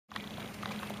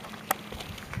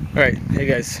Alright, hey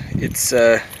guys, it's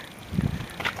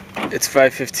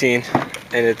 5:15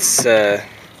 and it's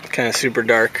kind of super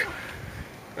dark.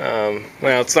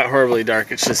 Well, it's not horribly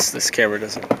dark, it's just this camera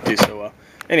doesn't do so well.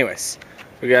 Anyways,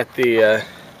 we got the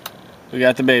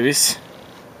babies.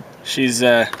 She's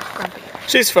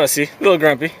fussy, a little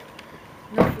grumpy.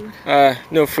 No food.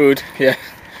 No food, yeah.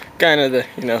 Kind of the,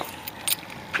 you know,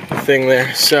 thing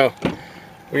there. So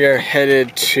we are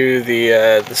headed to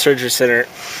the surgery center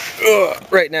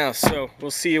right now. So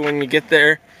we'll see you when we get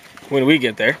there,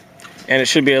 and it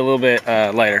should be a little bit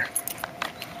lighter.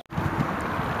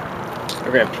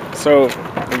 Okay, so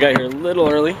we got here a little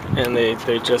early, and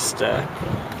they just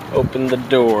opened the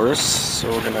doors, so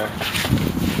we're gonna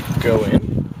go in.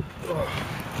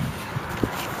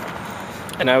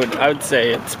 And I would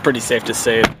say it's pretty safe to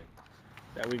say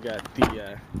that we got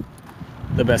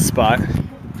the best spot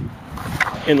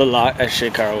in the lot, as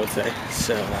Shay Carl would say.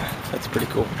 So that's pretty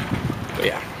cool. But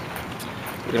yeah,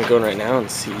 we're gonna go in right now and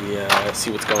see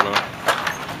what's going on.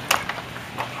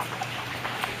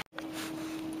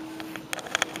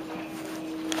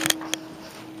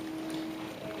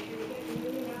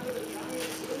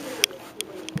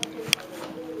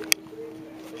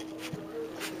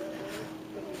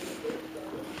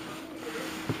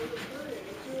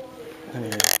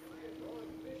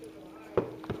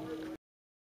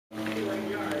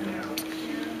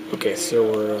 Okay, so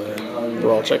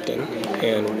we're all checked in,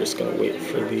 and we're just gonna wait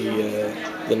for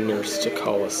the nurse to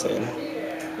call us in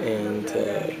and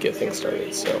get things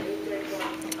started. So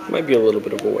it might be a little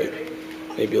bit of a wait,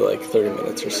 maybe like 30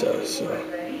 minutes or so. So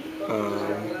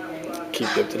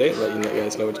keep you up to date, let you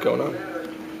guys know what's going on.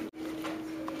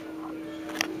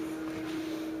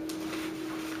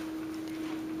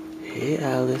 Hey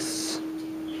Alice,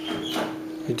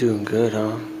 you're doing good,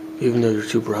 huh? Even though you're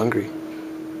super hungry.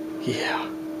 Yeah.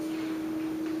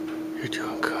 You're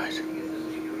doing good.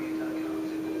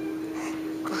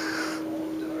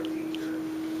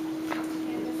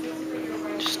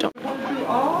 Just don't.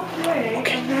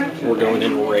 Okay, we're going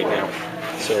in right now.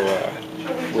 So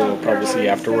we'll probably see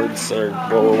afterwards, or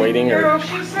while we're waiting, or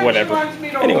whatever.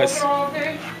 Anyways,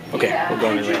 okay, we're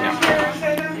going in right now.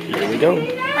 Here we go.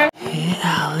 Hey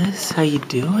Alice, how you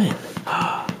doing?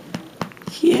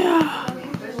 Yeah.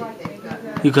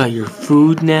 You got your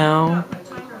food now?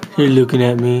 You're looking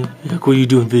at me. You're like, what are you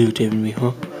doing videotaping me,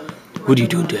 huh? What are you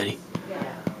doing, Daddy?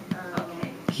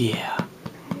 Yeah.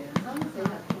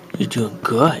 You're doing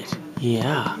good.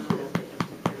 Yeah.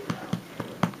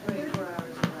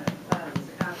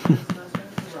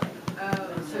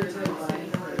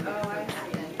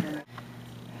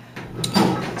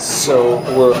 So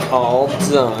we're all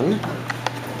done,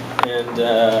 and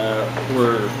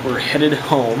we're headed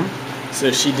home. So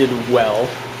she did well,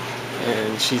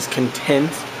 and she's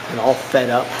content and all fed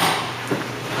up.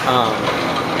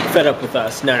 Fed up with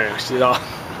us. No, she's all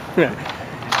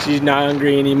she's not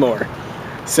hungry anymore.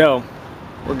 So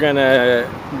we're gonna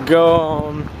go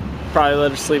home, probably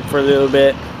let her sleep for a little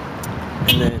bit,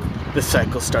 and then the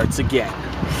cycle starts again.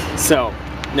 So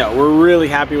no, we're really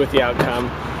happy with the outcome,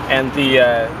 and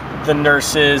the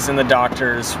nurses and the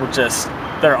doctors were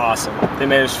they're awesome. They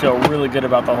made us feel really good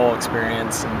about the whole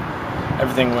experience, and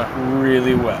everything went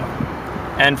really well.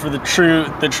 And for the true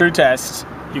test,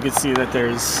 you could see that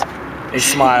there's a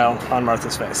smile on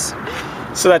Martha's face.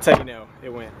 So that's how you know it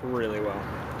went really well.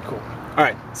 Cool. All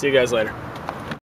right, see you guys later.